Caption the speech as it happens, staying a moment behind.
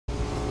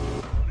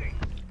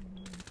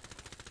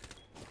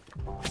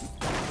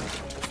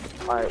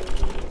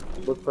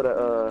Alright, look for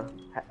the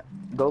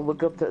go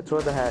look up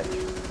toward the hatch.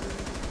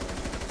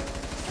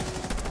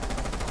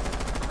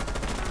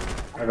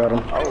 I got him.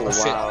 Oh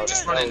wow.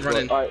 Just run in.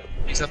 Alright,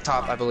 He's up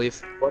top, I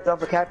believe. watch out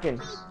for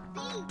Captain.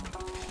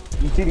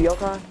 You see the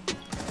Yokon?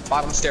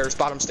 Bottom stairs.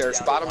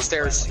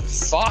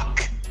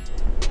 Fuck!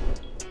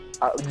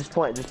 Just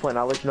point.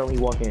 I'll let you know when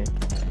he walk in.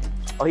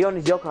 Oh, he on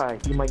his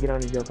yokai. He might get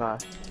on his yokai.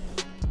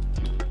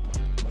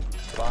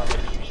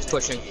 He's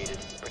pushing.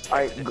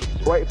 Alright,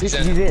 wait, he's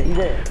in.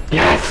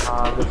 Yes!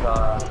 Good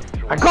job.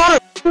 I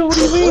got him! What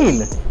do you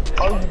mean?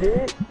 Oh, you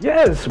did?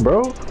 Yes,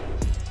 bro.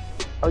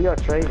 Oh, y'all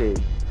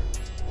traded.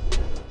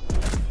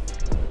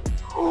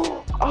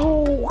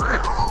 Oh!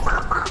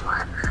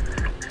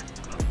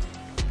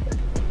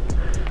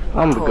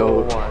 I'm the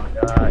GOAT. Oh my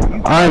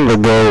god. I'm the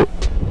GOAT.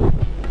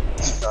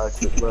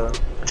 Bro.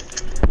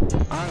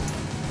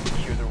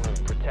 Secure the room.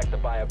 Protect the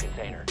bio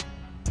container.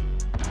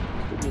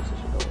 Cease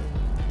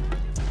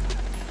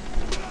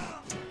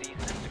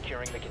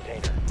securing the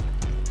container.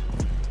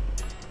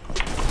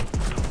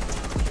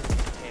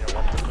 Container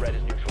once the threat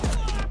is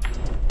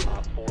neutralized.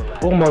 Op 4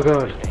 last Oh my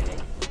god.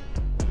 remaining.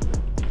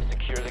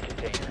 Secure the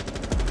container.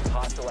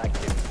 Hostile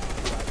activity.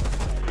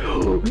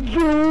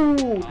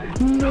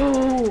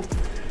 No!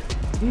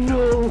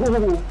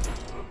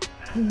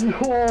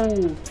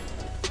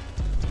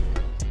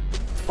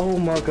 Oh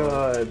my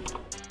god.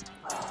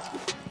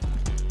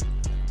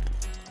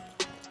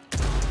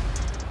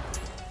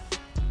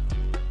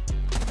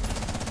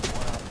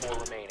 One op 4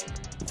 remaining.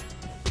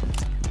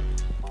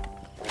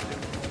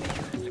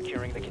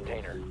 Securing the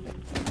container.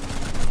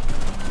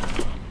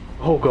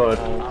 Oh god.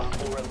 Op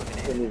 4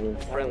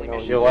 eliminated. Friendly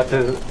mission. Yo, watch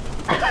this.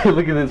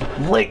 Look at this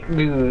flick,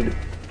 dude.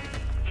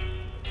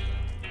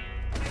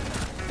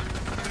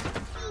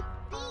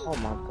 Oh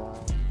my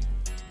god.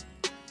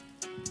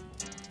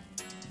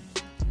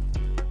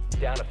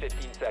 Down to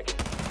 15 seconds.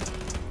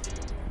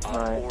 Op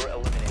Alright. 4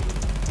 eliminated.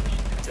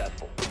 Mission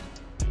successful.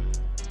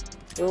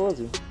 Where was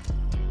he?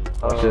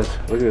 Watch this.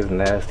 Look at this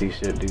nasty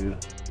shit, dude.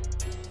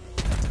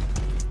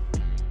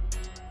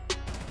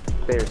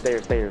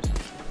 Stairs.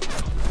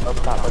 Up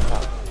top.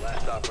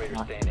 Last operator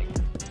standing.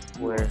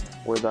 Where?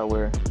 Where's that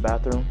where?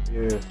 Bathroom?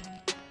 Yeah.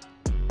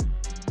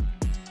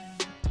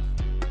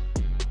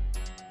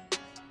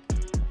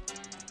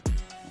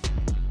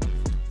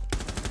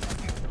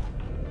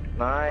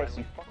 Nice.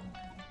 You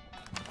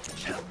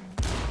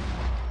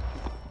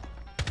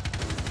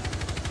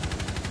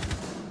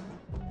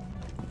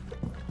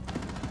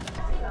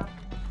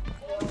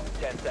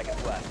 10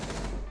 seconds left.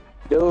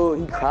 Dude,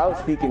 he crowd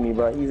speaking me,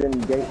 bro. He's in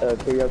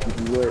karaoke.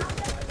 If you would.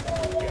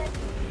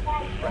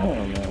 Oh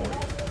man.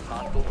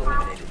 Hostiles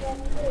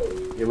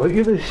eliminated. Yeah, look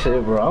at this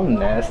shit, bro. I'm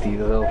nasty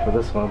though for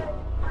this one.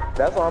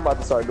 That's why I'm about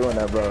to start doing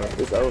that, bro.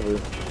 It's over.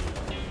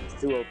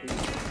 It's too OP.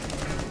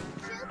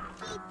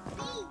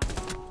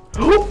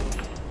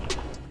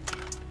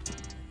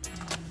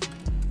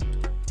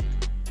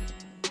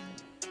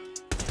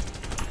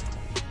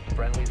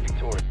 Friendly's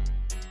victorious.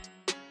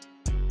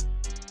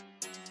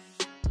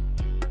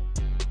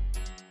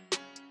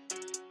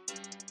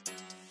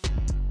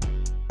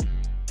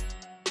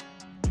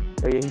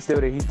 Oh yeah, he's still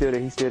there. He's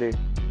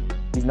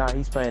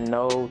paying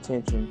no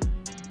attention.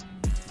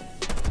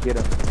 Get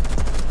him.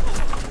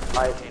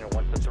 Alright, Container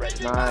once the threat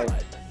is Nice.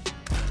 neutralized.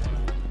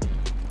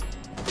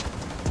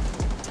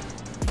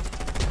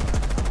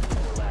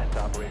 Last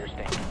operator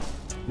standing.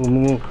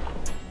 Move.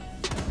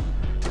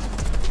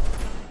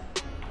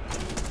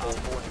 Op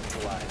 4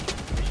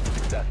 neutralized. Mission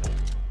successful.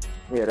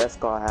 yeah, that's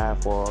called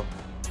half off.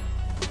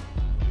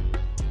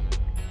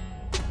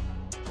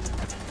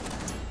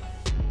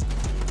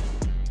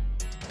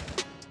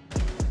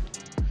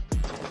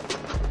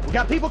 We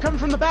got people coming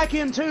from the back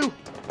end too.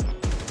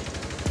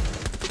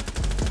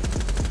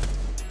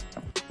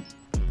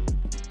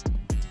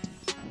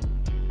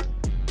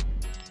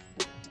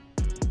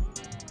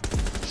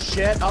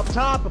 Shit, up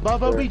top,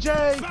 above OBJ.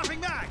 I got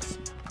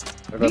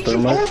Need the you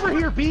mic. over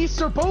here, beasts.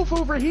 They're both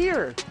over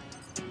here.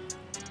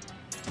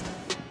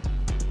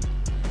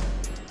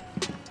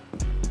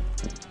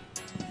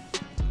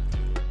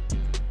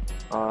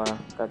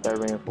 Got that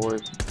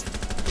reinforced.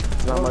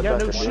 Not Oh, much yeah, I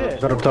no can do.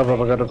 shit. Got up top. I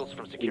got him. Hostiles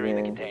from securing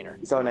the container.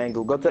 He's on an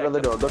angle. Go to the other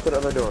door. Okay,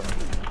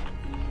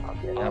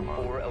 never Op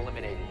mind. 4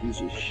 eliminated. Piece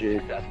of Mission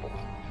shit. successful.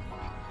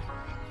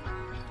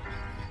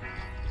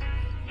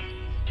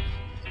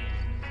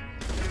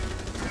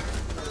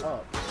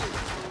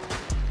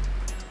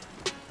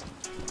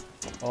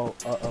 Oh,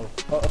 uh-oh.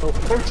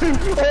 Or two.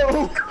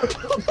 Oh.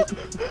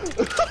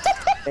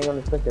 Ain't gonna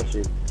expect that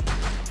shit.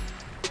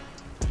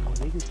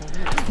 He's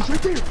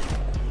right there.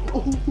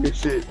 Good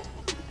shit.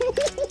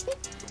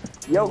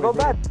 Yo, go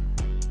back.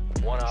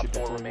 One op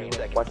 4 remains.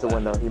 Watch the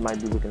window. He might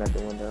be looking at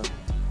the window.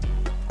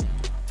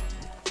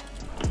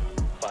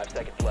 5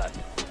 seconds left.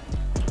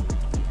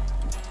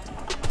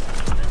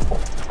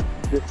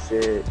 Good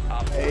shit.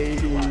 Op 4 Hey.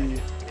 neutralized.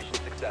 Mission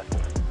successful.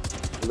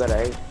 You got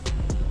an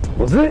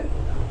Was it?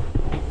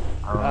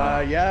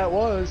 Yeah, it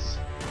was.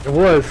 It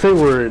was. Say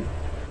word.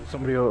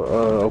 Somebody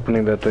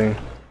opening that thing.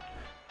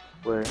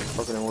 Where?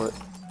 Opening what?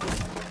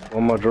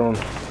 On my drone.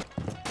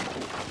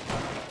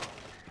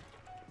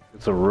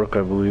 It's a rook,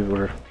 I believe,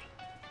 or...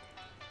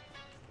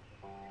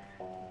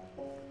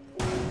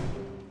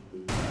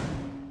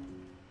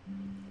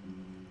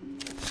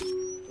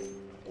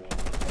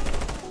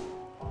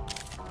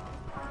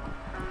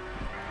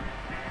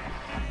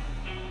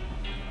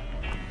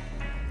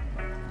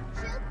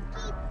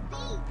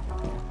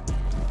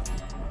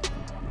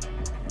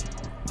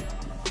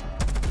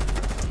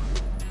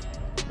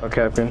 A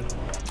captain.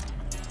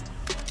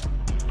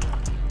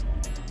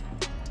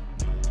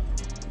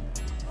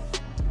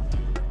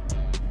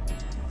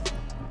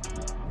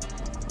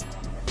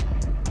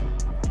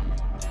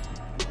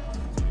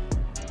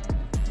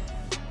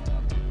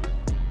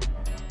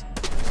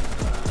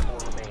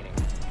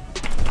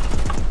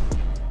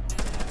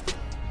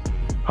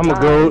 I'm a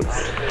goat.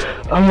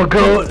 I'm a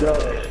goat.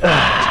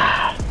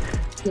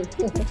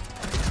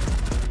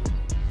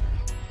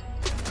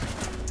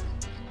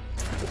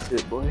 That's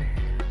it, boy.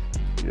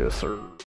 Yes, sir.